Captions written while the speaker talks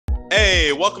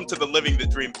Hey, welcome to the Living the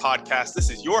Dream podcast. This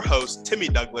is your host, Timmy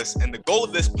Douglas, and the goal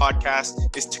of this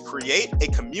podcast is to create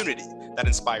a community that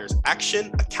inspires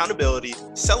action, accountability,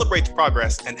 celebrates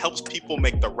progress, and helps people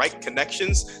make the right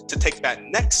connections to take that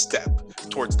next step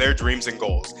towards their dreams and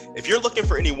goals. If you're looking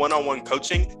for any one-on-one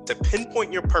coaching to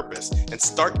pinpoint your purpose and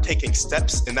start taking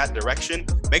steps in that direction,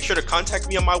 make sure to contact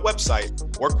me on my website,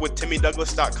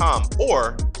 workwithtimmydouglas.com,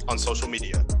 or on social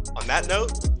media. On that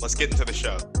note, let's get into the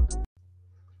show.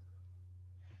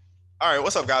 All right,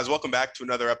 what's up, guys? Welcome back to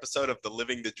another episode of the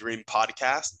Living the Dream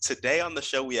podcast. Today on the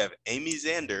show, we have Amy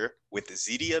Zander with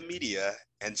Zedia Media,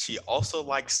 and she also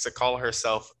likes to call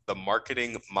herself the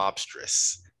marketing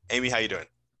mobstress. Amy, how you doing?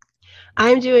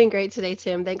 I'm doing great today,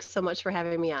 Tim. Thanks so much for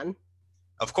having me on.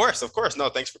 Of course. No,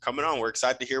 thanks for coming on. We're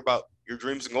excited to hear about your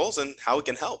dreams and goals and how we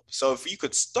can help. So if you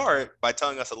could start by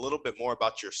telling us a little bit more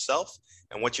about yourself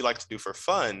and what you like to do for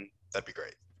fun, that'd be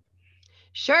great.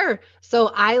 Sure.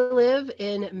 So I live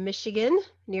in Michigan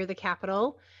near the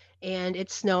capital, and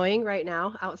it's snowing right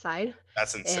now outside.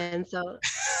 That's insane. And so,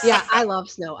 yeah, I love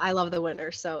snow. I love the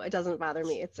winter, so it doesn't bother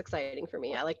me. It's exciting for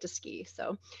me. I like to ski.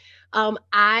 So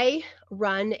I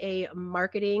run a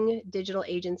marketing digital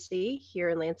agency here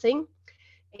in Lansing,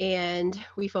 and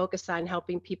we focus on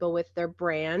helping people with their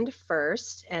brand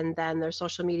first and then their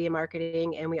social media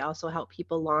marketing. And we also help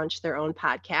people launch their own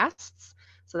podcasts.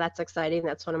 So that's exciting.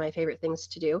 That's one of my favorite things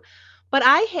to do. But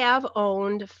I have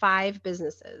owned 5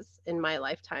 businesses in my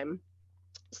lifetime.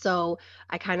 So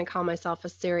I kind of call myself a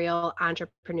serial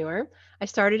entrepreneur. I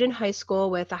started in high school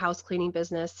with a house cleaning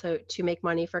business to make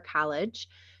money for college.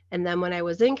 And then when I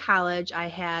was in college, I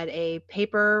had a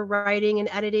paper writing and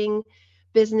editing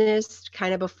business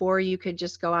kind of before you could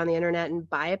just go on the internet and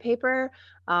buy a paper.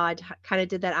 I kind of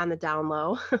did that on the down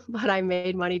low, but I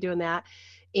made money doing that.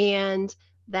 And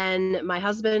then my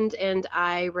husband and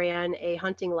I ran a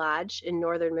hunting lodge in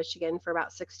northern Michigan for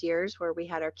about 6 years where we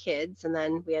had our kids, and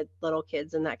then we had little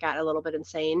kids, and that got a little bit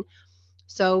insane.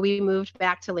 So we moved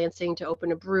back to Lansing to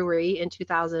open a brewery in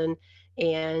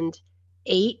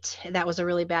 2008. That was a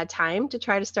really bad time to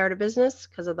try to start a business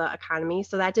because of the economy.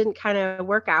 So that didn't kind of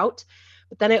work out.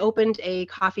 But then I opened a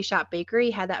coffee shop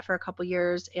bakery, had that for a couple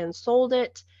years and sold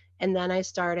it. And then I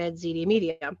started Zedia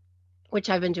Media, which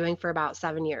I've been doing for about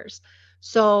 7 years.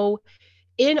 So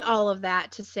in all of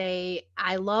that, to say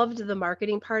I loved the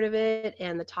marketing part of it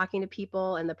and the talking to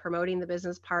people and the promoting the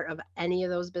business part of any of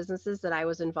those businesses that I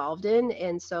was involved in.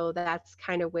 And so that's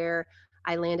kind of where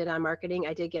I landed on marketing.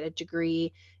 I did get a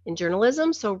degree in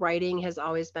journalism, so writing has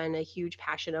always been a huge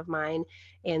passion of mine.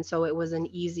 And so it was an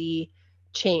easy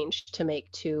change to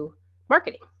make to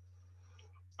marketing.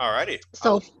 All righty.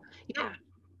 So yeah.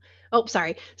 Oh,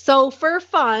 sorry. So for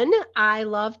fun, I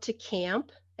love to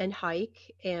camp and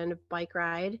hike and bike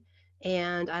ride.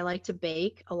 And I like to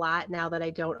bake a lot now that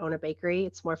I don't own a bakery.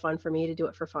 It's more fun for me to do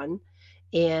it for fun.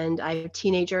 And I have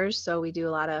teenagers, so we do a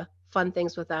lot of fun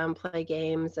things with them, play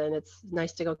games, and it's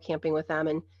nice to go camping with them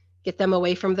and get them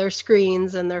away from their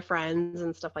screens and their friends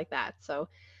and stuff like that. So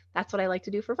that's what I like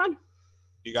to do for fun.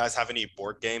 Do you guys have any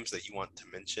board games that you want to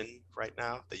mention right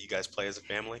now that you guys play as a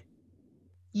family?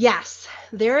 Yes,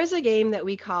 there is a game that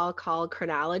we called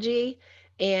Chronology.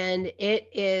 And it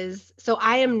is, so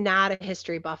I am not a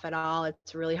history buff at all.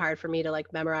 It's really hard for me to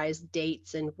like memorize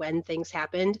dates and when things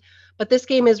happened. But this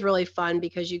game is really fun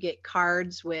because you get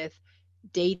cards with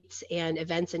dates and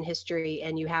events in history,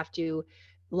 and you have to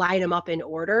line them up in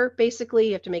order. Basically,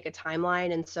 you have to make a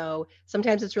timeline. And so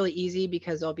sometimes it's really easy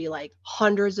because there'll be like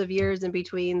hundreds of years in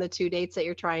between the two dates that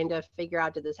you're trying to figure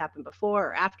out, did this happen before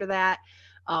or after that?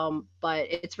 But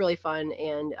it's really fun.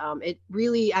 And it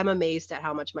really, I'm amazed at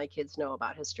how much my kids know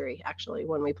about history, actually,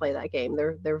 when we play that game.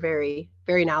 They're very,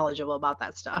 very knowledgeable about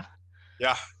that stuff.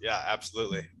 Yeah,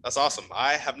 absolutely. That's awesome.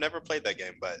 I have never played that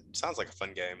game, but it sounds like a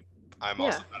fun game. I'm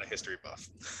also not a history buff.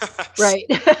 Right.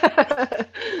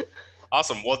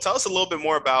 Awesome. Well, tell us a little bit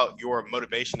more about your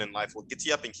motivation in life, what gets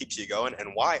you up and keeps you going, and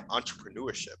why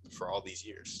entrepreneurship for all these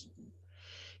years.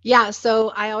 Yeah, so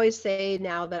I always say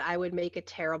now that I would make a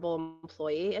terrible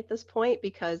employee at this point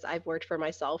because I've worked for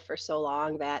myself for so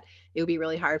long that it would be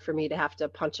really hard for me to have to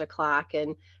punch a clock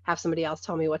and have somebody else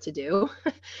tell me what to do.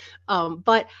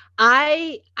 But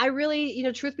I really,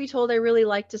 truth be told, I really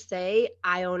like to say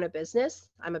I own a business.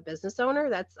 I'm a business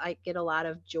owner. I get a lot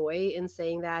of joy in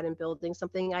saying that and building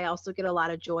something. I also get a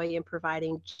lot of joy in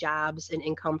providing jobs and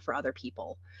income for other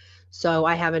people. So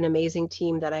I have an amazing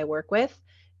team that I work with.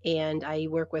 And I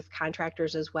work with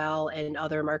contractors as well and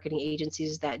other marketing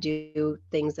agencies that do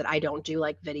things that I don't do,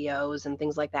 like videos and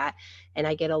things like that. And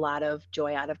I get a lot of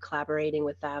joy out of collaborating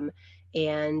with them.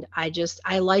 And I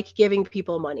like giving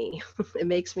people money. It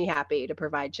makes me happy to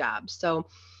provide jobs. So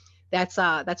that's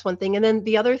one thing. And then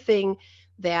the other thing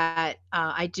that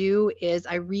I do is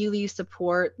I really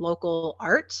support local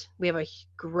art. We have a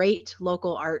great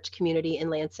local art community in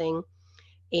Lansing,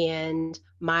 and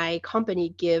my company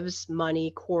gives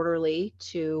money quarterly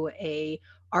to a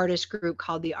artist group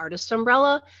called the Artist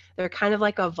Umbrella. They're kind of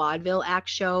like a vaudeville act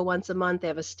show once a month. They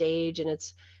have a stage, and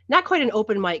it's not quite an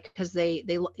open mic because they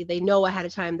know ahead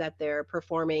of time that they're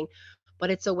performing,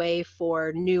 but it's a way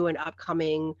for new and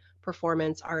upcoming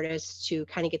performance artists to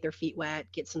kind of get their feet wet,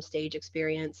 get some stage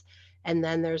experience. And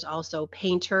then there's also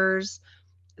painters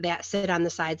that sit on the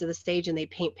sides of the stage and they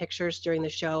paint pictures during the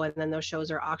show, and then those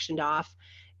shows are auctioned off.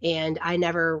 And I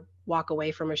never walk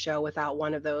away from a show without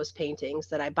one of those paintings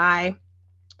that I buy.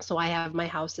 So I have my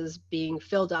houses being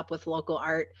filled up with local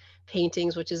art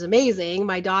paintings, which is amazing.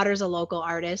 My daughter's a local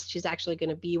artist. She's actually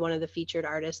going to be one of the featured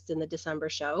artists in the December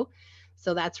show.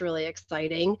 So that's really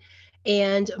exciting.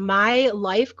 And my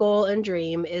life goal and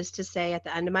dream is to say at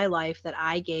the end of my life that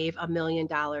I gave $1 million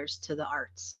to the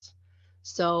arts.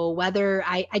 So whether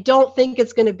I don't think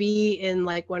it's going to be in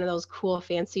like one of those cool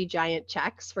fancy giant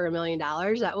checks for $1 million,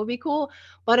 that would be cool.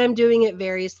 But I'm doing it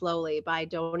very slowly by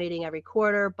donating every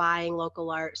quarter, buying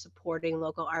local art, supporting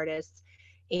local artists.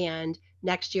 And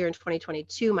next year in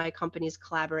 2022, my company's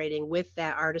collaborating with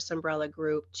that Artist Umbrella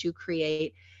group to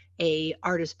create a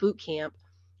artist boot camp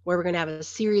where we're going to have a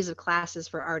series of classes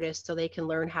for artists so they can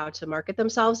learn how to market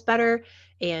themselves better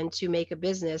and to make a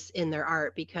business in their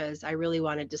art, because I really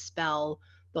want to dispel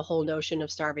the whole notion of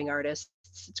starving artists.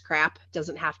 It's crap. It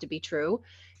doesn't have to be true.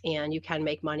 And you can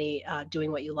make money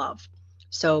doing what you love.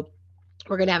 So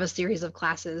we're going to have a series of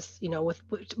classes,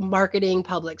 with marketing,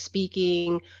 public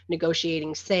speaking,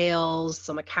 negotiating sales,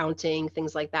 some accounting,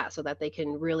 things like that, so that they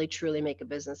can really, truly make a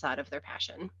business out of their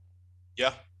passion.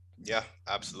 Yeah,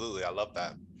 absolutely. I love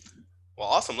that. Well,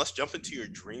 awesome. Let's jump into your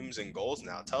dreams and goals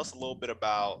now. Tell us a little bit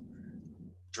about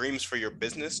dreams for your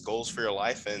business, goals for your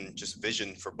life, and just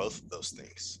vision for both of those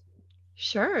things.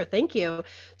 Sure, thank you.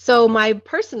 So my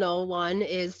personal one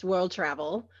is world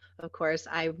travel. Of course,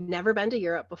 I've never been to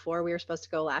Europe before. We were supposed to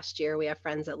go last year. We have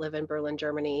friends that live in Berlin,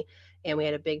 Germany, and we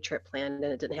had a big trip planned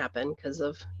and it didn't happen because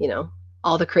of,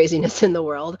 all the craziness in the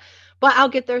world. But I'll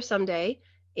get there someday.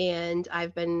 And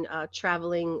I've been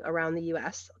traveling around the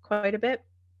US quite a bit.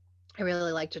 I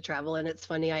really like to travel, and it's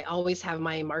funny. I always have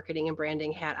my marketing and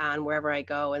branding hat on wherever I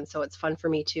go. And so it's fun for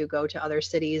me to go to other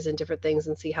cities and different things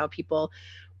and see how people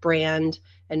brand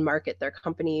and market their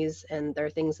companies and their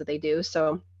things that they do.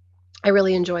 So I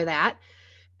really enjoy that.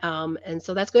 And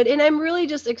so that's good. And I'm really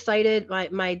just excited.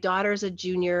 My daughter's a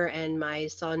junior and my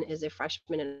son is a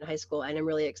freshman in high school. And I'm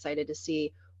really excited to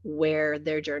see where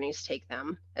their journeys take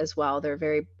them as well. They're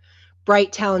very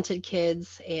bright, talented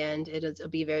kids, and it'll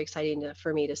be very exciting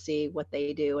for me to see what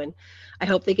they do. And I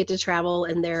hope they get to travel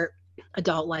in their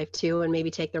adult life too, and maybe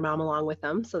take their mom along with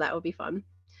them. So that would be fun.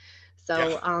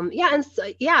 So,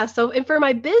 and for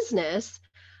my business,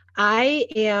 I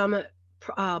am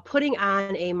putting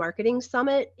on a marketing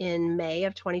summit in May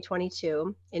of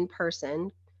 2022 in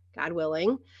person, God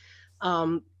willing.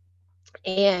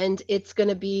 And it's going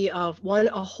to be a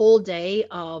whole day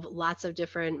of lots of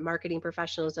different marketing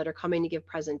professionals that are coming to give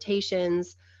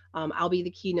presentations. I'll be the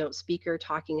keynote speaker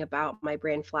talking about my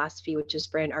brand philosophy, which is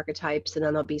brand archetypes. And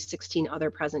then there'll be 16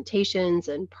 other presentations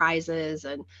and prizes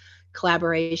and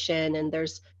collaboration. And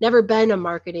there's never been a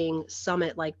marketing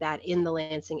summit like that in the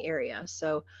Lansing area.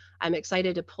 So I'm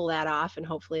excited to pull that off, and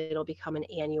hopefully it'll become an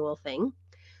annual thing.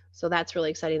 So that's really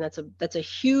exciting. That's a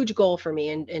huge goal for me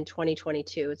in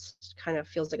 2022. It's kind of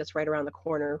feels like it's right around the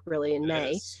corner, really, in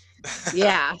May.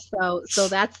 Yeah. So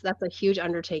that's a huge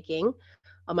undertaking.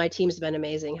 My team's been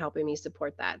amazing helping me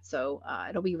support that. So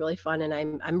it'll be really fun, and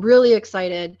I'm really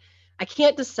excited. I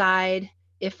can't decide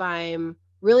if I'm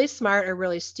really smart or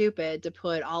really stupid to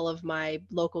put all of my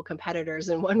local competitors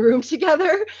in one room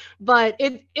together, but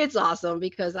it's awesome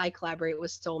because I collaborate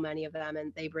with so many of them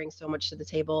and they bring so much to the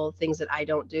table, things that I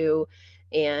don't do,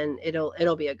 and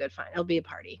it'll be a good fun. It'll be a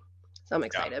party. So I'm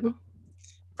excited. Yeah.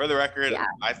 For the record,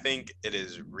 I think it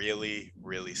is really,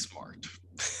 really smart.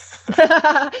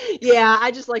 Yeah,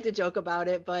 I just like to joke about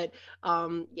it, but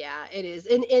yeah, it is.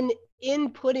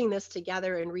 In putting this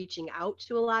together and reaching out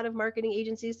to a lot of marketing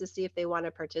agencies to see if they want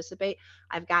to participate,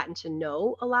 I've gotten to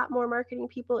know a lot more marketing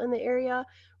people in the area,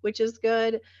 which is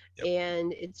good. Yep.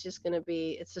 And it's just going to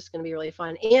be really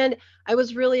fun. And I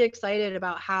was really excited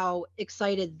about how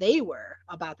excited they were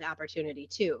about the opportunity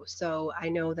too. So I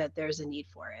know that there's a need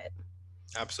for it.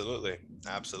 Absolutely.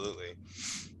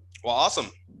 Well, awesome.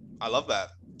 I love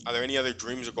that. Are there any other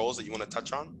dreams or goals that you want to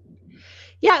touch on?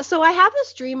 Yeah, so I have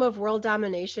this dream of world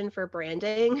domination for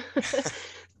branding.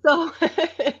 So,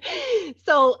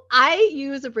 so I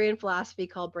use a brand philosophy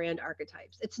called brand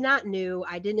archetypes. It's not new.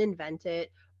 I didn't invent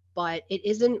it, but it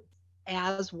isn't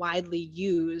as widely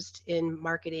used in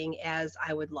marketing as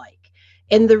I would like.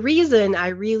 And the reason I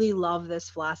really love this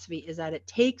philosophy is that it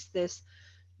takes this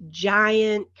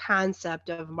giant concept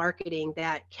of marketing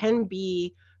that can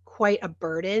be quite a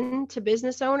burden to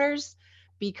business owners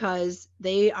because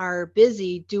they are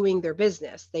busy doing their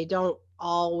business. They don't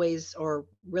always or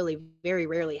really very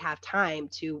rarely have time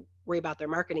to worry about their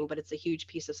marketing, but it's a huge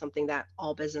piece of something that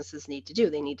all businesses need to do.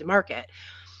 They need to market.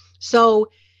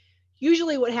 So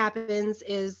usually what happens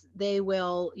is they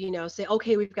will, say,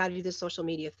 okay, we've got to do this social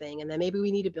media thing. And then maybe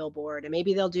we need a billboard, and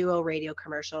maybe they'll do a radio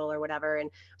commercial or whatever.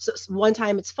 And so one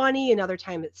time it's funny, another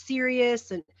time it's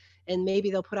serious. And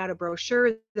maybe they'll put out a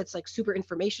brochure that's like super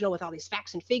informational with all these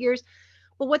facts and figures.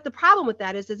 But what the problem with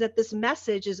that is that this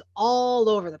message is all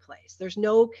over the place. There's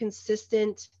no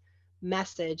consistent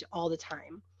message all the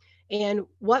time. And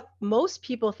what most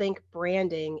people think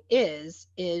branding is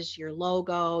your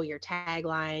logo, your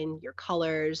tagline, your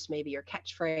colors, maybe your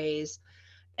catchphrase.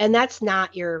 And that's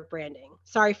not your branding.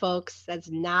 Sorry, folks, that's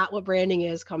not what branding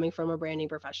is coming from a branding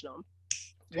professional.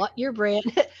 What your brand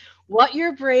what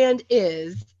your brand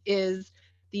is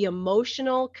the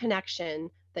emotional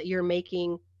connection that you're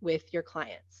making with your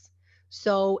clients.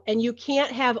 So, and you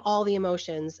can't have all the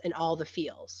emotions and all the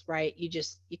feels, right? You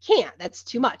can't. That's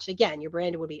too much. Again, your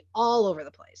brand would be all over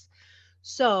the place.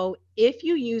 So, if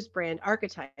you use brand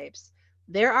archetypes,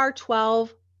 there are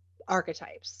 12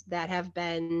 archetypes that have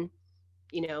been,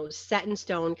 set in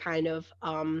stone kind of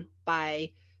by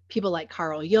people like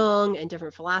Carl Jung and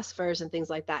different philosophers and things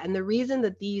like that. And the reason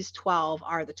that these 12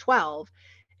 are the 12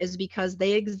 is because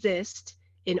they exist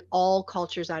in all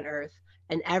cultures on earth,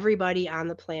 and everybody on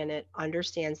the planet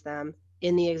understands them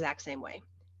in the exact same way.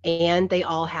 And they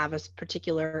all have a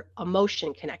particular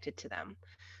emotion connected to them.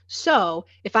 So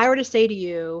if I were to say to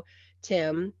you,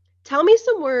 Tim, tell me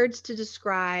some words to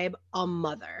describe a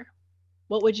mother,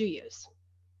 what would you use?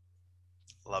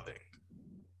 Loving.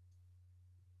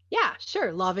 Yeah,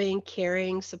 sure. Loving,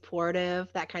 caring,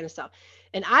 supportive, that kind of stuff.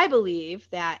 And I believe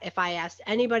that if I asked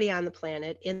anybody on the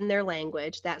planet in their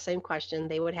language that same question,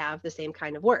 they would have the same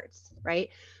kind of words, right?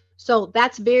 So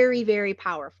that's very, very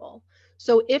powerful.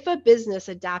 So if a business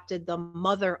adopted the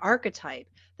mother archetype,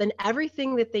 then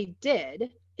everything that they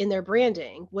did in their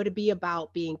branding would be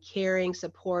about being caring,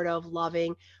 supportive,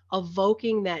 loving,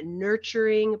 evoking that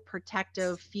nurturing,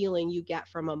 protective feeling you get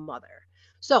from a mother.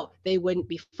 So they wouldn't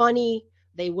be funny,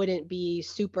 they wouldn't be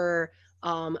super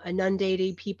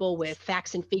inundating people with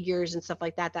facts and figures and stuff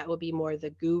like that. That would be more the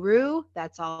guru.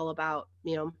 That's all about,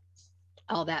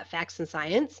 all that facts and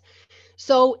science.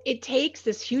 So it takes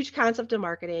this huge concept of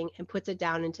marketing and puts it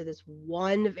down into this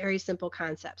one very simple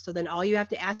concept. So then all you have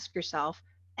to ask yourself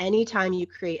anytime you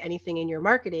create anything in your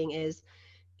marketing is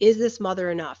this mother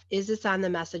enough? Is this on the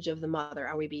message of the mother?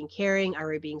 Are we being caring? Are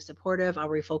we being supportive? Are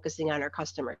we focusing on our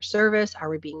customer service? Are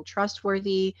we being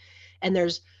trustworthy? And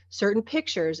there's certain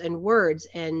pictures and words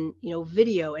and,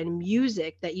 video and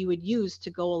music that you would use to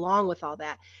go along with all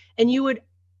that. And you would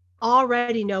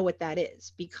already know what that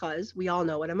is because we all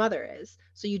know what a mother is.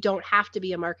 So you don't have to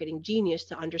be a marketing genius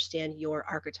to understand your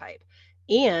archetype.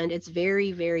 And it's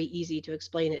very, very easy to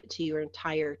explain it to your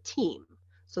entire team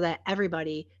so that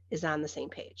everybody is on the same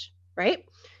page, right? Yep.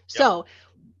 So,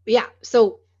 yeah.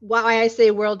 So why I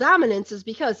say world dominance is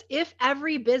because if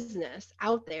every business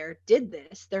out there did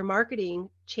this, their marketing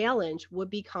challenge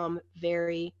would become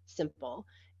very simple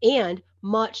and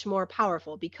much more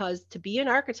powerful, because to be an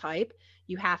archetype,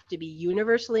 you have to be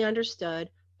universally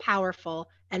understood, powerful,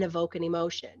 and evoke an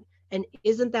emotion. And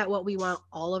isn't that what we want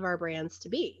all of our brands to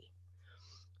be?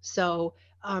 So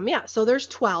so there's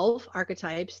 12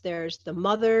 archetypes. There's the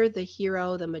mother, the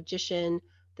hero, the magician,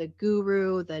 the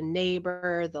guru, the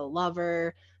neighbor, the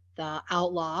lover, the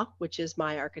outlaw, which is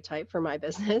my archetype for my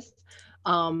business,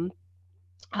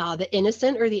 the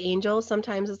innocent or the angel,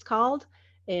 sometimes it's called.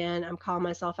 And I'm calling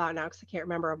myself out now because I can't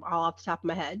remember them all off the top of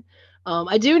my head.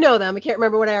 I do know them. I can't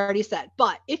remember what I already said.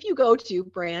 But if you go to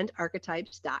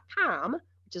brandarchetypes.com,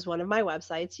 which is one of my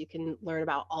websites, you can learn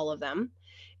about all of them.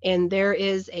 And there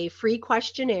is a free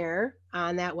questionnaire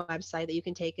on that website that you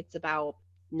can take. It's about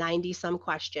 90 some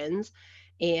questions.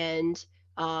 And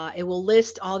it will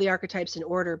list all the archetypes in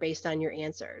order based on your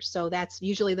answers. So that's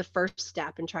usually the first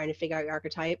step in trying to figure out your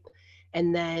archetype.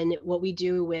 And then what we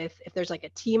do if there's like a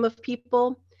team of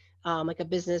people, like a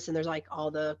business, and there's like all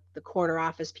the corner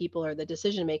office people or the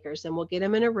decision makers, then we'll get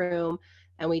them in a room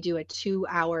and we do a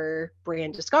 2-hour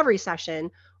brand discovery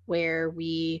session where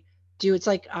it's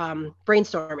like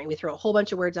brainstorming. We throw a whole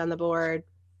bunch of words on the board.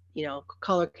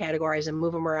 color categories and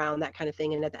move them around, that kind of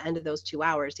thing. And at the end of those 2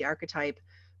 hours, the archetype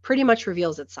pretty much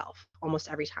reveals itself almost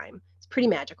every time. It's pretty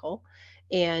magical.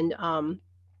 And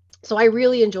so I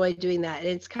really enjoy doing that. And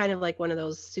it's kind of like one of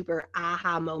those super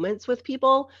aha moments with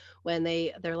people when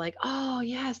they're like, oh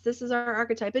yes, this is our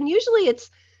archetype. And usually it's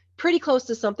pretty close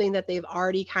to something that they've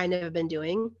already kind of been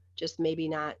doing, just maybe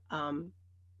not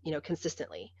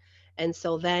consistently. And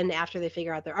so then after they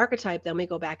figure out their archetype, then we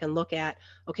go back and look at,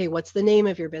 okay, what's the name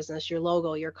of your business, your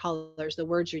logo, your colors, the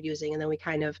words you're using. And then we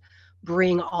kind of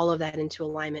bring all of that into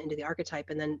alignment into the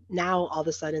archetype. And then now all of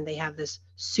a sudden they have this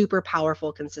super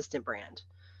powerful, consistent brand.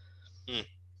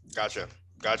 Gotcha.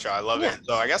 I love Yeah. it.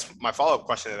 So I guess my follow-up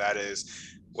question to that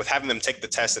is, with having them take the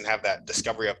test and have that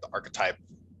discovery of the archetype,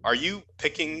 are you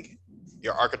picking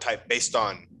your archetype based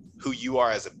on who you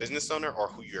are as a business owner or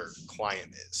who your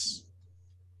client is?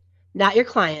 Not your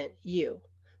client, you.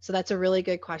 So that's a really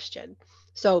good question.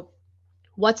 So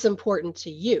what's important to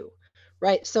you,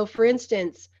 right? So for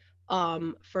instance,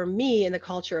 for me in the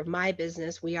culture of my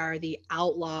business, we are the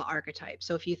outlaw archetype.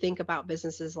 So if you think about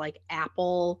businesses like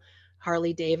Apple,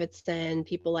 Harley Davidson,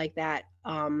 people like that,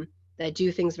 that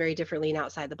do things very differently and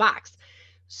outside the box.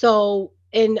 So,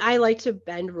 and I like to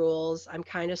bend rules. I'm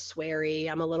kind of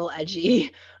sweary. I'm a little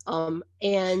edgy.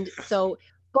 And so,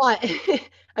 but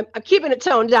I'm keeping it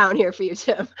toned down here for you,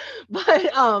 Tim.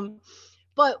 But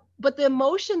but the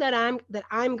emotion that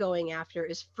I'm going after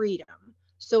is freedom.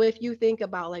 So if you think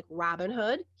about like Robin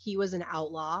Hood, he was an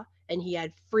outlaw and he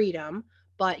had freedom,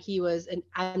 but and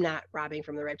I'm not robbing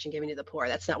from the rich and giving to the poor.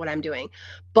 That's not what I'm doing.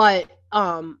 But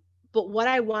what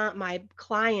I want my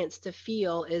clients to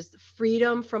feel is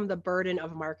freedom from the burden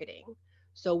of marketing.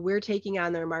 So we're taking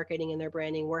on their marketing and their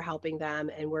branding, we're helping them,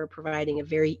 and we're providing a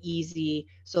very easy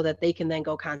so that they can then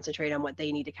go concentrate on what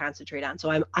they need to concentrate on.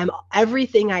 So I'm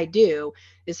everything I do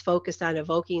is focused on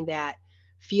evoking that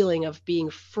feeling of being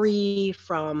free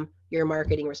from your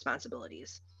marketing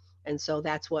responsibilities. And so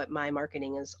that's what my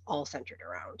marketing is all centered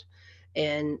around.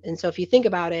 And so if you think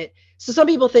about it, so some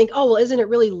people think, oh well, isn't it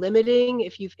really limiting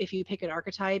if you pick an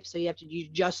archetype, so you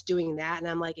just doing that? And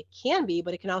I'm like, it can be,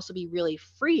 but it can also be really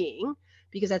freeing,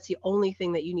 because that's the only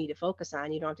thing that you need to focus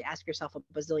on. You don't have to ask yourself a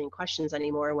bazillion questions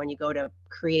anymore when you go to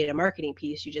create a marketing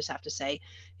piece. You just have to say,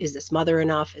 is this mother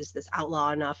enough? Is this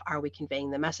outlaw enough? Are we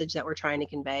conveying the message that we're trying to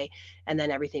convey? And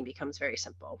then everything becomes very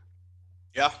simple.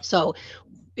 Yeah. So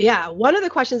yeah, one of the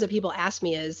questions that people ask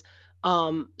me is,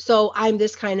 so I'm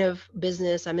this kind of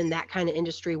business, I'm in that kind of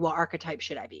industry, what archetype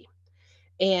should I be?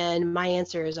 And my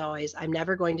answer is always, I'm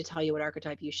never going to tell you what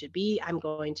archetype you should be. I'm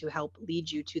going to help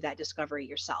lead you to that discovery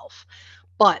yourself.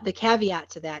 But the caveat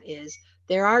to that is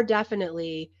there are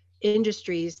definitely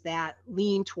industries that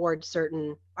lean towards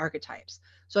certain archetypes.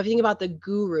 So if you think about the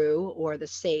guru or the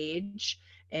sage,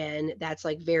 and that's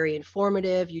like very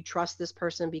informative, you trust this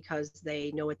person because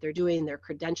they know what they're doing, they're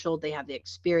credentialed, they have the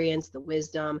experience, the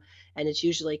wisdom, and it's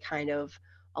usually kind of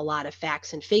a lot of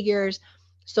facts and figures.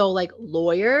 So like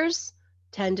lawyers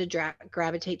tend to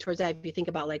gravitate towards that. If you think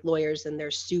about like lawyers and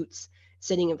their suits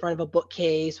sitting in front of a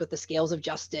bookcase with the scales of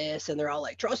justice, and they're all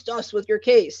like, trust us with your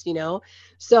case.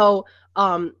 So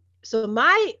so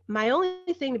my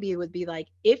only thing to be would be like,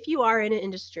 if you are in an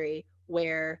industry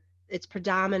where it's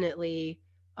predominantly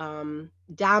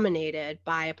dominated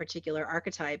by a particular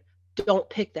archetype, don't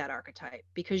pick that archetype,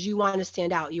 because you want to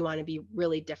stand out, you want to be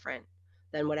really different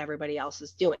than what everybody else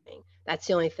is doing. That's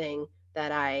the only thing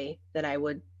that I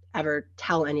would ever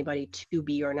tell anybody to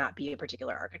be or not be a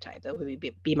particular archetype. That would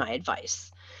be my advice.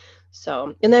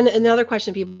 So, and then another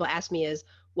question people ask me is,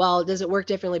 well, does it work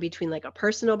differently between like a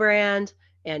personal brand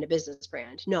and a business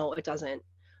brand? No, it doesn't.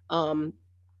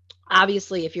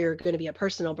 Obviously, if you're going to be a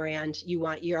personal brand, you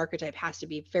want your archetype has to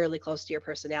be fairly close to your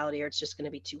personality, or it's just going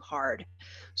to be too hard.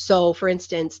 So for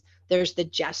instance, there's the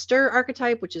jester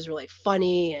archetype, which is really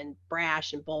funny and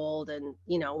brash and bold, and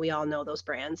we all know those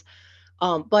brands.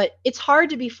 But it's hard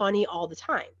to be funny all the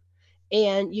time.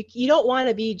 And you don't want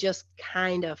to be just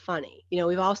kind of funny.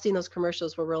 We've all seen those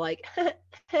commercials where we're like,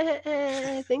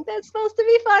 I think that's supposed to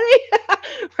be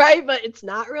funny, right? But it's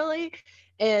not really.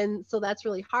 And so that's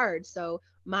really hard. So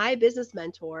my business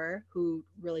mentor, who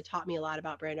really taught me a lot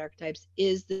about brand archetypes,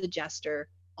 is the jester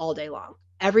all day long.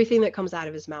 Everything that comes out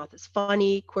of his mouth is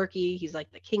funny, quirky. He's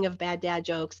like the king of bad dad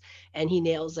jokes, and he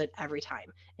nails it every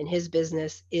time. And his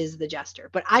business is the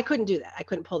jester. But I couldn't do that. I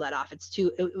couldn't pull that off.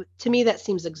 To me, that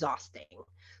seems exhausting.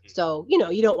 So, you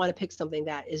don't want to pick something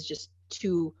that is just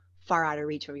too far out of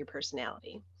reach of your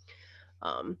personality.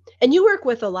 And you work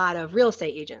with a lot of real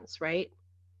estate agents, right?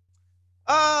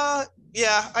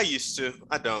 Yeah, I used to.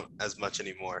 I don't as much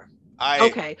anymore.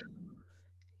 Okay.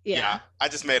 Yeah, Yeah. I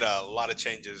just made a lot of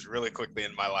changes really quickly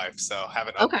in my life, so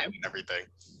haven't Okay. updated everything.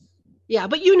 Yeah,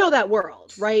 but you know that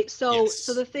world, right? So Yes.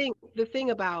 the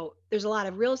thing about there's a lot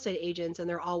of real estate agents and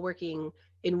they're all working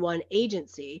in one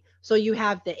agency. So you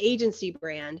have the agency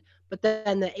brand, but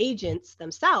then the agents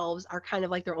themselves are kind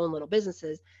of like their own little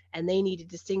businesses and they need to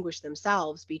distinguish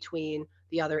themselves between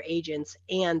the other agents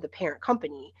and the parent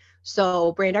company.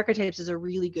 So brand archetypes is a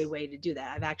really good way to do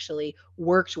that. I've actually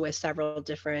worked with several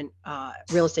different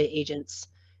real estate agents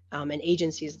and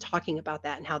agencies talking about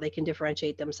that and how they can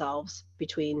differentiate themselves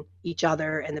between each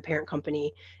other and the parent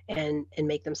company and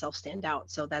make themselves stand out.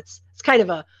 So that's it's kind of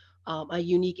a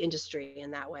unique industry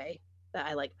in that way that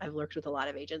I like. I've worked with a lot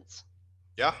of agents.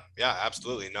 Yeah, yeah,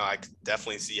 absolutely. No, I could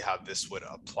definitely see how this would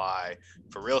apply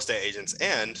for real estate agents,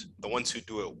 and the ones who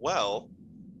do it well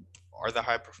are the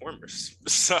high performers.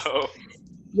 So,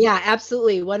 Yeah,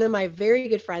 absolutely. One of my very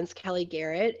good friends, Kelly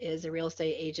Garrett, is a real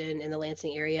estate agent in the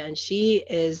Lansing area, and she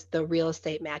is the real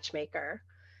estate matchmaker.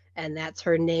 And that's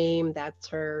her name, that's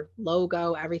her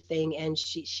logo, everything. And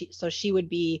she would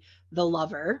be the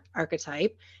lover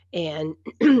archetype. And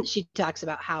she talks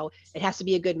about how it has to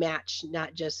be a good match,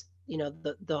 not just,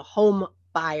 the home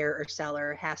buyer or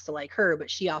seller has to like her, but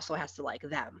she also has to like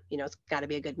them. It's got to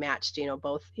be a good match,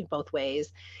 both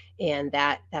ways, and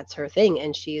that's her thing,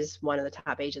 and she's one of the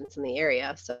top agents in the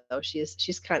area, so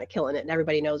she's kind of killing it and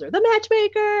everybody knows her, the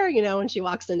matchmaker, when she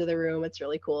walks into the room. It's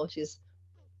really cool. She's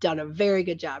done a very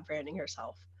good job branding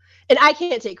herself, and I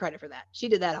can't take credit for that. She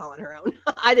did that all on her own.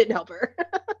 I didn't help her.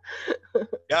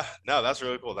 yeah, no, that's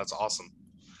really cool. That's awesome.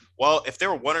 Well, if there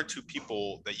were one or two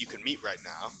people that you could meet right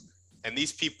now, and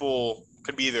these people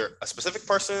could be either a specific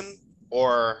person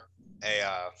or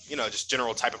a just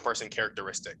general type of person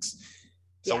characteristics.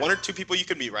 So Yeah. one or two people you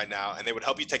could meet right now, and they would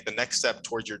help you take the next step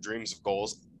towards your dreams of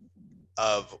goals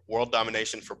of world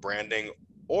domination for branding,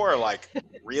 or like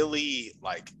really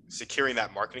like securing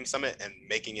that marketing summit and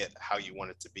making it how you want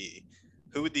it to be.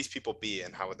 Who would these people be,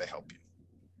 and how would they help you?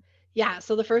 Yeah,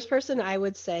 so the first person I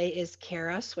would say is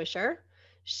Kara Swisher.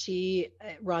 She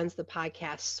runs the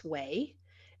podcast Sway,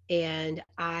 and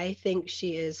I think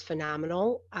she is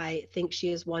phenomenal. I think she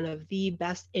is one of the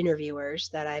best interviewers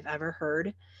that I've ever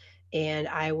heard, and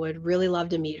I would really love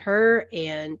to meet her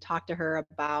and talk to her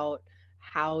about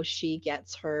how she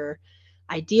gets her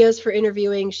ideas for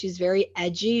interviewing. She's very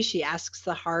edgy. She asks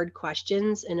the hard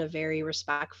questions in a very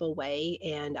respectful way,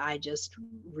 and I just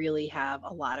really have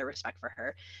a lot of respect for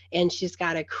her. And she's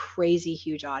got a crazy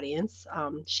huge audience.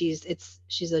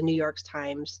 She's a New York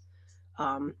Times.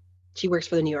 Um, she works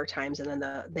for the New York Times, and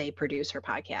then they produce her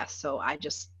podcast. So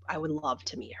I would love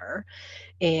to meet her.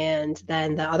 And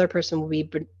then the other person will be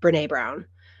Brene Brown.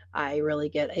 I really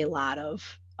get a lot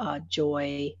of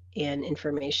joy and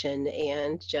information,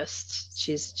 and she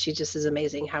just is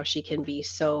amazing how she can be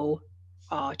so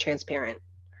transparent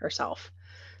herself.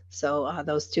 So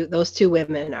those two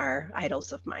women are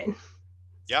idols of mine.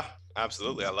 Yeah,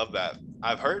 absolutely. I love that.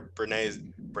 I've heard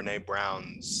Brene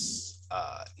Brown's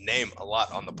name a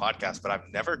lot on the podcast, but I've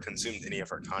never consumed any of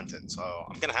her content, so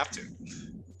I'm gonna have to.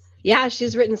 Yeah,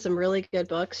 she's written some really good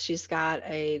books. She's got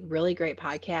a really great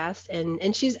podcast,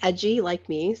 and she's edgy like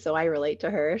me, so I relate to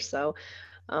her. So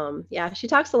yeah, she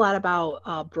talks a lot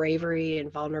about bravery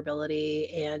and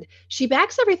vulnerability, and she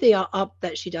backs everything up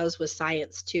that she does with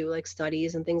science too, like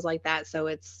studies and things like that. So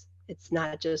it's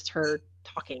not just her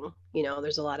talking.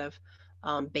 There's a lot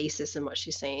of basis in what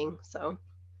she's saying. So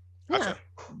yeah. Gotcha.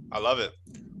 I love it.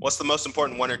 What's the most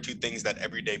important one or two things that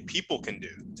everyday people can do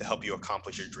to help you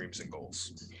accomplish your dreams and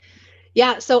goals?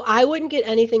 Yeah, so I wouldn't get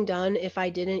anything done if I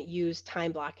didn't use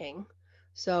time blocking.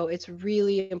 So it's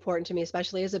really important to me,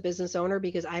 especially as a business owner,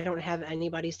 because I don't have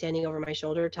anybody standing over my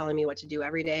shoulder telling me what to do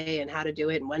every day and how to do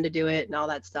it and when to do it and all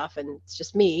that stuff. And it's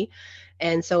just me.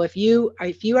 And so if you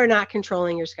are not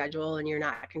controlling your schedule and you're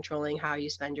not controlling how you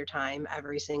spend your time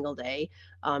every single day,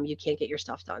 you can't get your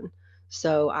stuff done.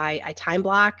 So I time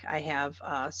block. I have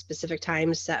specific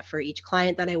times set for each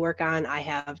client that I work on. I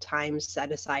have times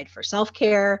set aside for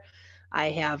self-care. I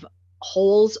have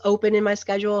holes open in my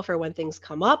schedule for when things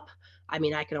come up. I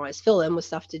mean, I can always fill in with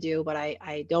stuff to do, but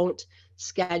I don't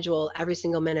schedule every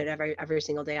single minute, every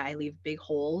single day. I leave big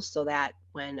holes so that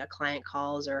when a client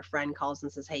calls or a friend calls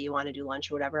and says, "Hey, you want to do lunch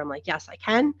or whatever?" I'm like, "Yes, I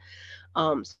can."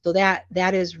 So that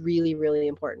is really really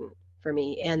important for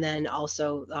me. And then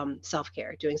also self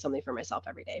care, doing something for myself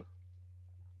every day.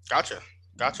 Gotcha.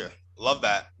 Gotcha. Love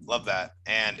that. Love that.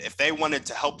 And if they wanted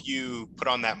to help you put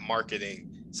on that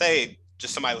marketing, say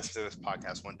just somebody listening to this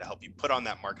podcast wanted to help you put on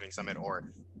that marketing summit or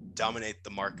dominate the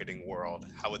marketing world,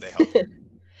 how would they help you?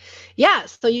 Yeah,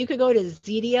 so you could go to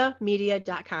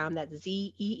zeediamedia.com. That's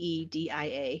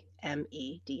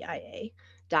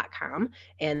ZeediaMedia.com.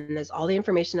 And there's all the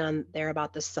information on there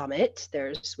about the summit.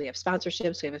 We have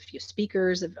sponsorships, we have a few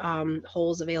speakers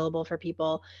holes available for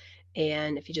people.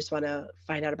 And if you just want to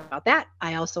find out about that,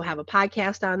 I also have a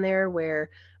podcast on there where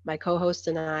my co-host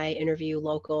and I interview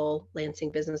local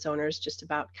Lansing business owners, just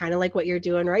about kind of like what you're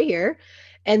doing right here.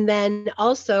 And then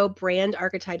also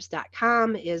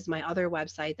brandarchetypes.com is my other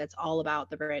website that's all about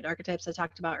the brand archetypes I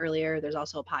talked about earlier. There's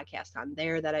also a podcast on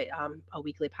there that a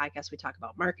weekly podcast. We talk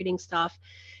about marketing stuff.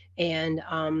 And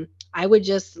I would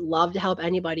just love to help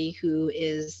anybody who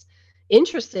is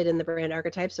interested in the brand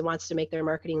archetypes and wants to make their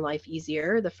marketing life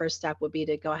easier. The first step would be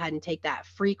to go ahead and take that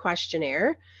free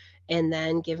questionnaire and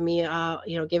then give me a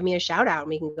shout out, and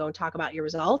we can go and talk about your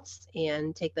results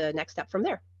and take the next step from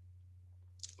there.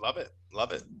 Love it.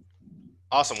 Love it.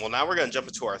 Awesome. Well, now we're going to jump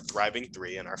into our Thriving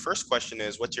 3. And our first question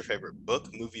is, what's your favorite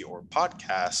book, movie, or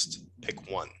podcast?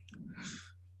 Pick one.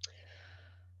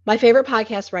 My favorite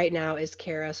podcast right now is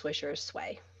Kara Swisher's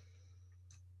Sway.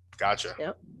 Gotcha.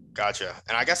 Yep. Gotcha.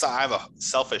 And I guess I have a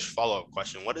selfish follow-up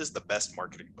question. What is the best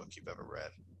marketing book you've ever read?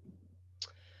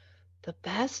 The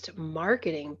best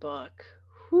marketing book.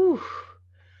 Whew.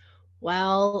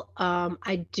 Well,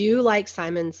 I do like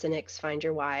Simon Sinek's Find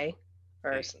Your Why.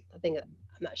 Or I think, I'm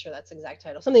not sure that's the exact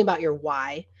title. Something about your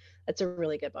why. That's a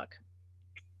really good book.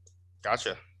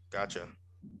 Gotcha.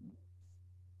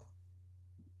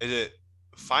 Is it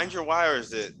Find Your Why, or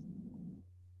is it?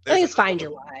 I think it's Find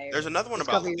Your Why. There's another one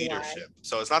about leadership.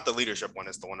 So it's not the leadership one.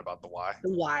 It's the one about the why.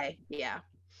 The why. Yeah.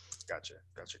 Gotcha.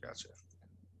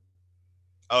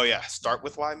 Oh yeah. Start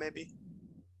with why, maybe.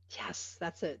 Yes,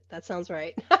 that's it. That sounds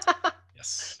right.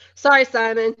 Yes. Sorry,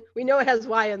 Simon. We know it has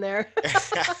why in there.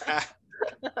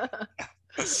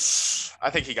 I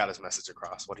think he got his message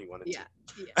across, what he wanted to.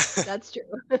 Yeah, that's true.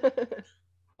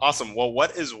 Awesome. Well,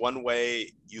 what is one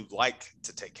way you like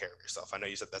to take care of yourself? I know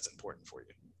you said that's important for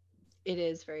you. It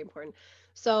is very important.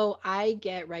 So I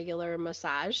get regular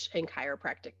massage and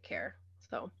chiropractic care.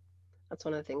 So that's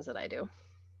one of the things that I do.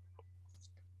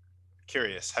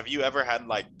 Curious, have you ever had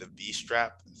like the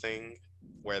V-strap thing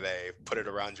where they put it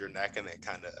around your neck and they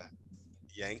kind of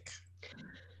yank?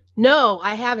 No,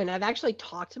 I haven't. I've actually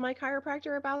talked to my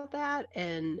chiropractor about that,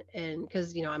 and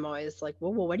because I'm always like,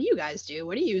 well, what do you guys do?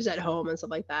 What do you use at home and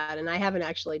stuff like that? And I haven't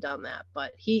actually done that,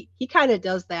 but he kind of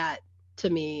does that to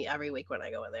me every week when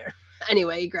I go in there.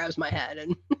 Anyway, he grabs my head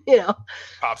and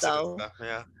pops so, it and stuff.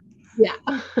 Yeah.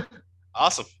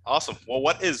 Awesome. Well,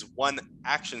 what is one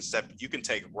action step you can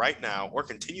take right now, or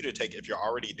continue to take if you're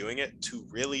already doing it, to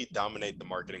really dominate the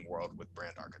marketing world with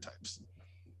brand archetypes?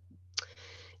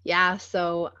 Yeah.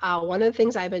 So one of the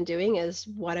things I've been doing is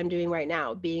what I'm doing right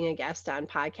now, being a guest on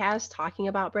podcasts, talking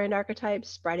about brand archetypes,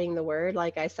 spreading the word.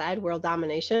 Like I said, world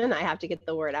domination. I have to get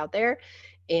the word out there.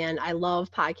 And I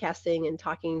love podcasting and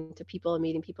talking to people and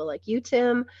meeting people like you,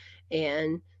 Tim,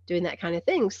 and doing that kind of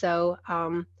thing. So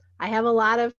I have a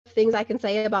lot of things I can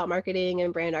say about marketing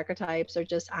and brand archetypes, or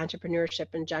just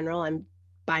entrepreneurship in general. I'm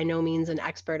by no means an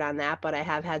expert on that, but I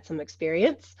have had some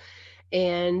experience.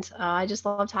 And I just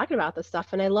love talking about this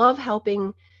stuff. And I love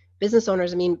helping business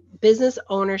owners. I mean, business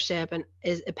ownership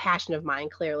is a passion of mine,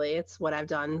 clearly. It's what I've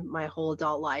done my whole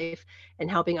adult life, and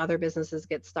helping other businesses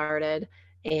get started.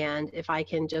 And if I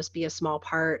can just be a small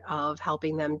part of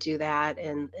helping them do that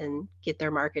and get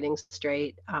their marketing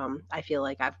straight, I feel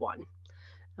like I've won.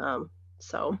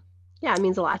 So yeah, it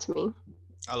means a lot to me.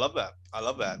 I love that.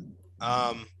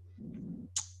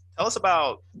 Tell us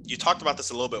about, you talked about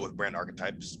this a little bit with brand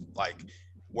archetypes. Like,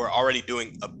 we're already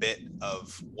doing a bit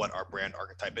of what our brand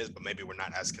archetype is, but maybe we're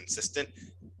not as consistent.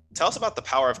 Tell us about the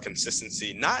power of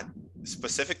consistency, not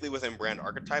specifically within brand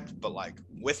archetypes, but like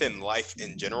within life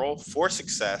in general for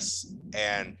success.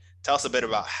 And tell us a bit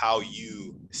about how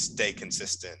you stay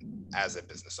consistent as a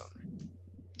business owner.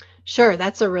 Sure.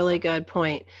 That's a really good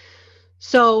point.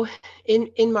 So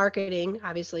in marketing,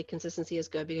 obviously consistency is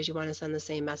good because you want to send the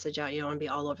same message out. You don't want to be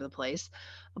all over the place.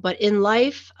 But in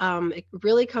life, it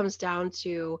really comes down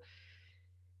to,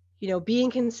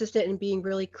 being consistent and being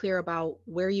really clear about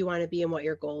where you want to be and what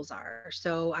your goals are.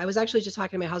 So I was actually just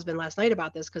talking to my husband last night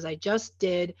about this, because I just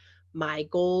did my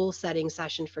goal setting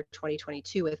session for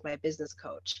 2022 with my business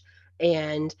coach.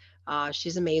 And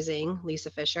she's amazing,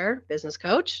 Lisa Fisher, business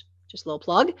coach, just a little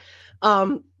plug.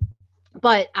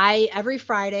 But every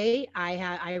Friday,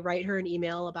 I write her an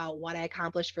email about what I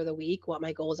accomplished for the week, what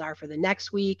my goals are for the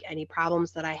next week, any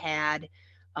problems that I had,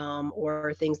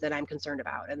 or things that I'm concerned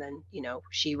about. And then,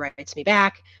 she writes me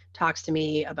back, talks to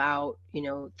me about,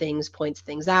 things, points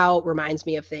things out, reminds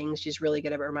me of things. She's really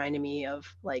good at reminding me of,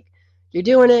 like, you're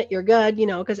doing it, you're good,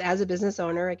 because as a business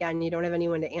owner, again, you don't have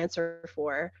anyone to answer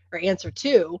for or answer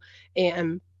to,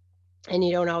 and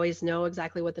you don't always know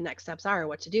exactly what the next steps are or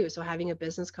what to do. So having a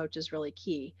business coach is really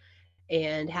key,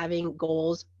 and having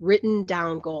goals, written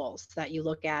down goals that you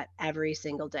look at every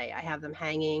single day. I have them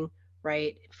hanging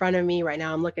right in front of me right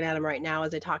now. I'm looking at them right now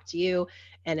as I talk to you,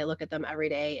 and I look at them every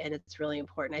day, and it's really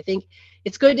important. I think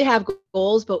it's good to have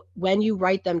goals, but when you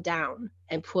write them down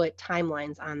and put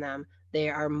timelines on them, they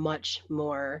are much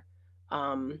more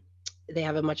um, they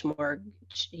have a much more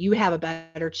you have a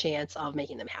better chance of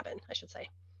making them happen, I should say.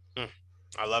 Hmm.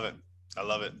 I love it. I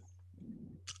love it.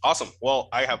 Awesome. Well,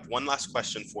 I have one last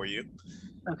question for you,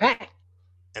 Okay.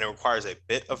 and it requires a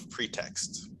bit of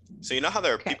pretext. So, you know how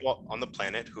there are Okay. people on the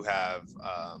planet who have,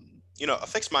 a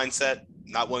fixed mindset,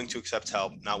 not willing to accept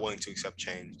help, not willing to accept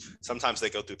change. Sometimes they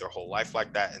go through their whole life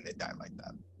like that and they die like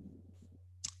that.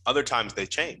 Other times they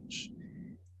change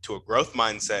to a growth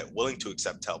mindset, willing to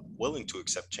accept help, willing to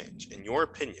accept change. In your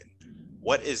opinion,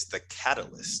 what is the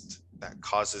catalyst that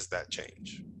causes that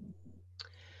change?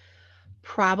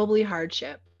 Probably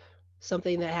hardship,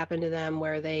 something that happened to them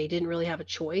where they didn't really have a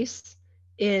choice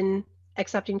in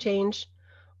accepting change,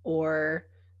 or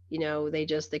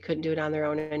they couldn't do it on their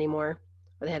own anymore,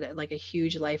 or they had like a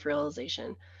huge life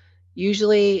realization.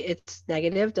 Usually it's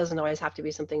negative, doesn't always have to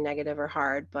be something negative or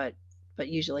hard, but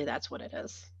usually that's what it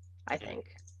is, I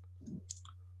think.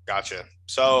 Gotcha.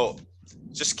 So,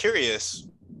 just curious,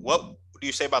 what do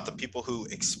you say about the people who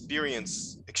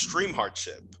experience extreme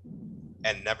hardship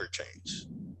and never change?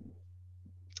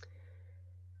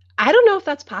 I don't know if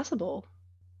that's possible.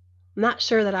 I'm not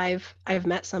sure that I've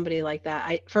met somebody like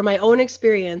that. From my own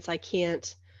experience, I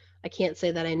can't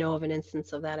say that I know of an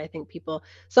instance of that. I think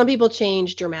some people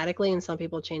change dramatically and some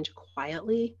people change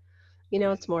quietly.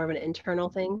 It's more of an internal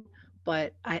thing,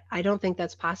 but I don't think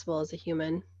that's possible as a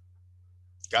human.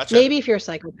 Gotcha. Maybe if you're a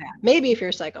psychopath. Maybe if you're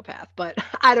a psychopath, but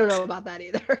I don't know about that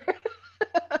either.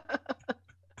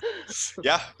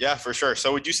 Yeah, yeah, for sure.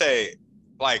 So, would you say,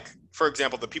 like, for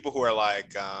example, the people who are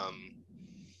like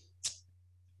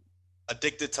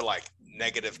addicted to like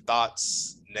negative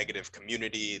thoughts, negative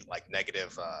community, like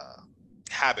negative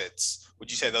habits, would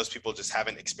you say those people just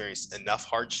haven't experienced enough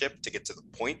hardship to get to the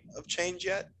point of change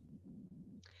yet?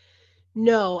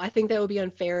 No, I think that would be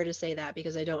unfair to say that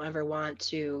because I don't ever want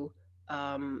to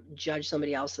judge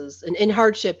somebody else's. And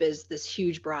hardship is this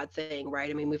huge, broad thing, right?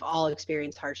 I mean, we've all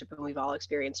experienced hardship and we've all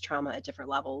experienced trauma at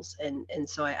different levels, and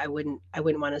so I wouldn't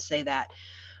want to say that.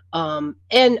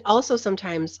 And also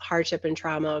sometimes hardship and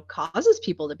trauma causes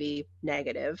people to be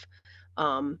negative,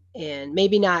 and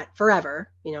maybe not forever,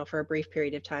 for a brief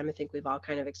period of time. I think we've all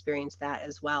kind of experienced that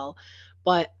as well.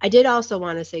 But I did also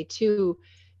want to say too,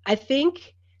 I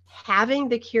think having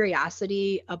the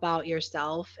curiosity about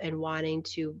yourself and wanting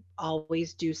to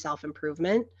always do self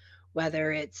improvement,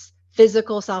 whether it's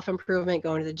physical self improvement,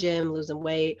 going to the gym, losing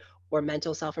weight, or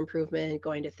mental self improvement,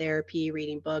 going to therapy,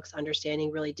 reading books,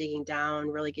 understanding, really digging down,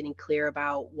 really getting clear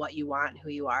about what you want and who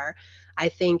you are, I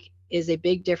think is a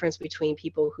big difference between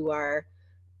people who are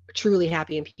truly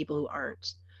happy and people who aren't.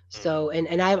 Mm, So,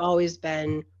 and I've always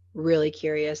been really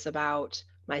curious about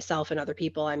myself and other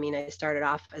people. I mean, I started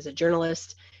off as a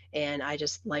journalist, and I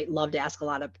just like love to ask a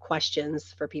lot of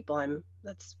questions for people.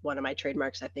 That's one of my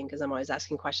trademarks, I think, because I'm always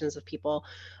asking questions of people,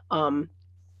 um,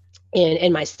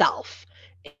 and myself.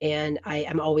 And I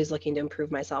am always looking to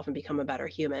improve myself and become a better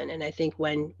human. And I think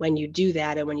when you do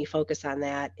that and when you focus on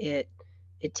that, it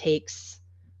takes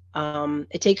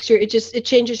it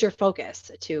changes your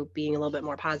focus to being a little bit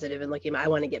more positive and looking, I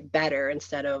want to get better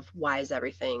instead of why is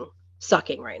everything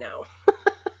sucking right now.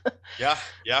 yeah,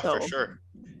 yeah, for So sure.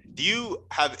 Do you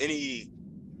have any,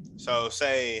 so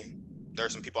say there are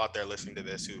some people out there listening to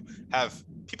this who have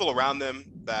people around them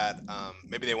that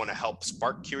maybe they want to help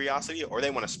spark curiosity, or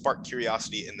they want to spark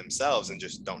curiosity in themselves and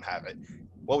just don't have it.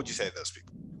 What would you say to those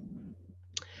people?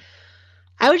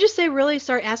 I would just say really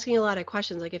start asking a lot of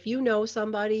questions. Like if you know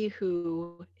somebody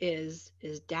who is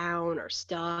down or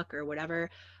stuck or whatever,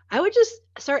 I would just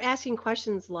start asking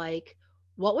questions like,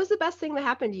 what was the best thing that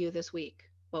happened to you this week?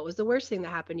 What was the worst thing that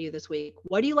happened to you this week?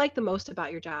 What do you like the most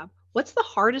about your job? What's the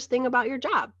hardest thing about your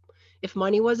job? If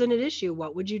money wasn't an issue,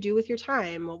 what would you do with your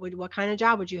time? What kind of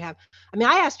job would you have? I mean,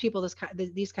 I ask people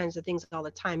these kinds of things all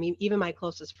the time. Even my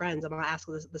closest friends, I'm gonna ask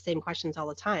the same questions all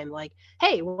the time. Like,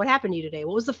 hey, what happened to you today?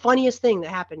 What was the funniest thing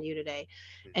that happened to you today?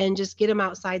 And just get them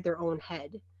outside their own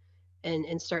head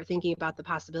and start thinking about the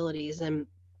possibilities. And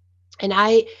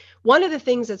one of the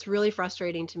things that's really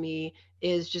frustrating to me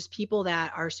is just people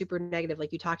that are super negative.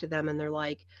 Like you talk to them and they're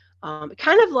like,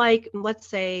 kind of like, let's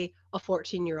say a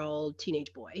 14-year-old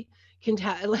teenage boy, can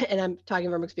tell, and I'm talking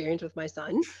from experience with my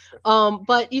son.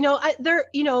 But I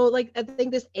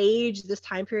think this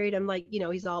time period, I'm like,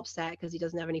 he's all upset because he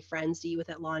doesn't have any friends to eat with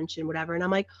at lunch and whatever. And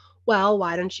I'm like, well,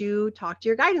 why don't you talk to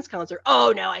your guidance counselor?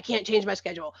 Oh no, I can't change my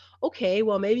schedule. Okay,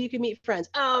 well, maybe you can meet friends.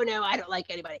 Oh no, I don't like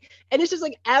anybody. And it's just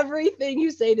like everything you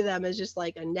say to them is just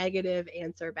like a negative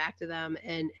answer back to them.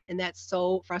 And that's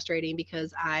so frustrating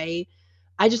because I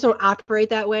just don't operate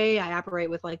that way. I operate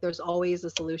with like, there's always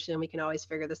a solution. We can always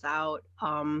figure this out.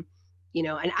 And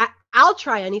I'll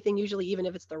try anything usually, even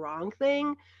if it's the wrong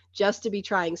thing, just to be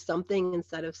trying something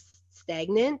instead of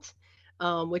stagnant,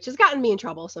 which has gotten me in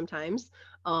trouble sometimes.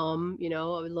 I'm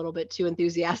a little bit too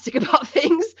enthusiastic about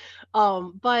things.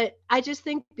 But I just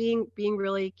think being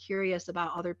really curious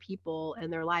about other people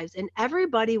and their lives, and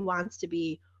everybody wants to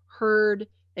be heard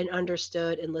and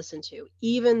understood and listened to,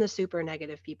 even the super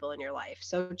negative people in your life.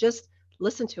 So just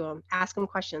listen to them, ask them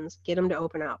questions, get them to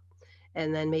open up,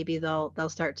 and then maybe they'll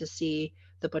start to see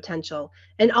the potential.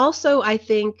 And also, I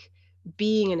think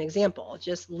being an example,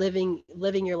 just living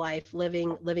your life,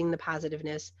 living the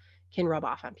positiveness can rub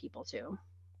off on people too.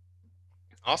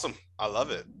 Awesome. I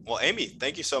love it. Well, Amy,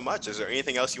 thank you so much. Is there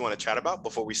anything else you want to chat about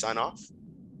before we sign off?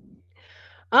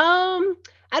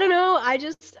 I don't know. I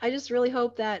just really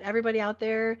hope that everybody out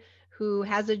there who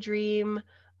has a dream,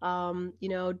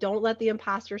 don't let the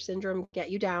imposter syndrome get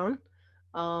you down.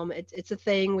 It's a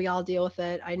thing. We all deal with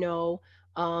it. I know.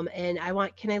 And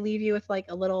can I leave you with like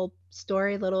a little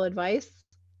story, little advice? Is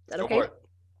that okay? Go for it.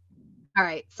 All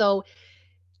right. So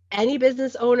any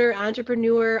business owner,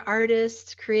 entrepreneur,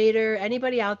 artist, creator,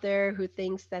 anybody out there who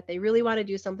thinks that they really want to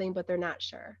do something, but they're not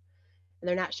sure, and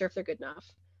they're not sure if they're good enough,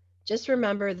 just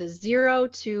remember the 0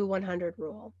 to 100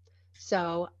 rule.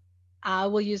 So I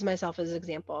will use myself as an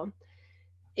example.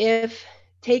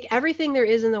 Take everything there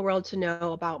is in the world to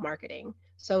know about marketing.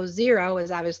 So 0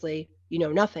 is obviously,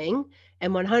 nothing.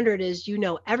 And 100 is,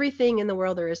 everything in the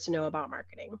world there is to know about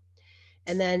marketing.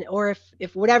 And then, or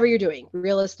if whatever you're doing,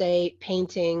 real estate,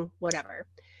 painting, whatever.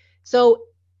 So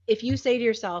if you say to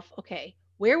yourself, okay,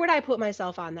 where would I put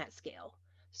myself on that scale?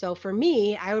 So for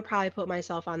me, I would probably put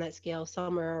myself on that scale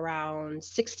somewhere around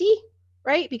 60,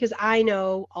 right? Because I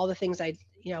know all the things I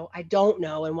don't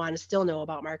know and want to still know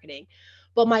about marketing.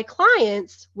 But my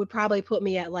clients would probably put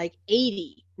me at like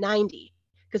 80, 90,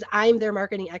 because I'm their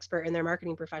marketing expert and their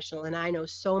marketing professional, and I know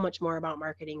so much more about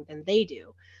marketing than they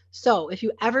do. So if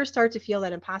you ever start to feel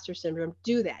that imposter syndrome,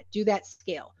 do that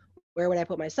scale. Where would I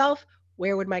put myself?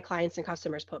 Where would my clients and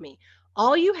customers put me?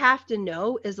 All you have to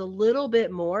know is a little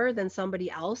bit more than somebody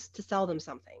else to sell them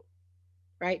something,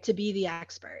 right? To be the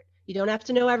expert. You don't have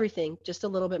to know everything, just a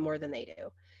little bit more than they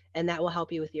do. And that will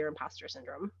help you with your imposter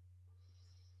syndrome.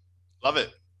 Love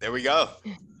it. There we go.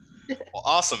 Well,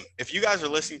 awesome. If you guys are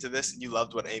listening to this and you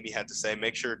loved what Amy had to say,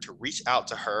 make sure to reach out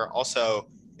to her. Also,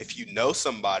 if you know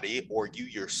somebody or you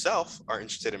yourself are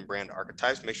interested in brand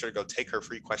archetypes, make sure to go take her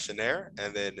free questionnaire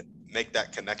and then make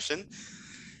that connection.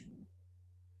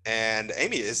 And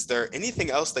Amy, is there anything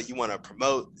else that you want to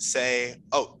promote? Say,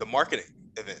 the marketing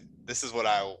event. This is what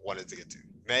I wanted to get to.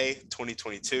 May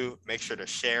 2022. Make sure to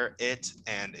share it.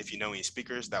 And if you know any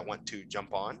speakers that want to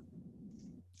jump on,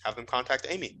 have them contact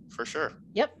Amy for sure.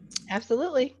 Yep,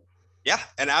 absolutely. Yeah.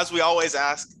 And as we always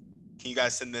ask, can you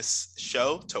guys send this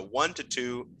show to 1 to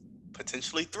 2,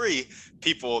 potentially 3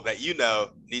 people that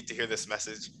need to hear this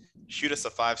message? Shoot us a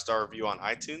 5-star review on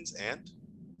iTunes, and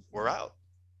we're out.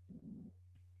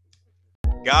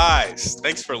 Guys,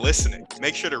 thanks for listening.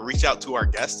 Make sure to reach out to our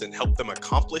guests and help them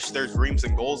accomplish their dreams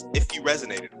and goals if you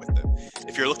resonated with them.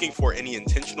 If you're looking for any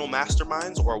intentional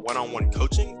masterminds or one-on-one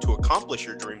coaching to accomplish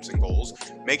your dreams and goals,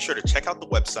 make sure to check out the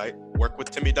website,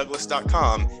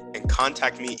 workwithtimmydouglas.com, and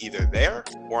contact me either there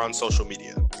or on social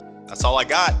media. That's all I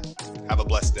got. Have a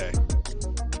blessed day.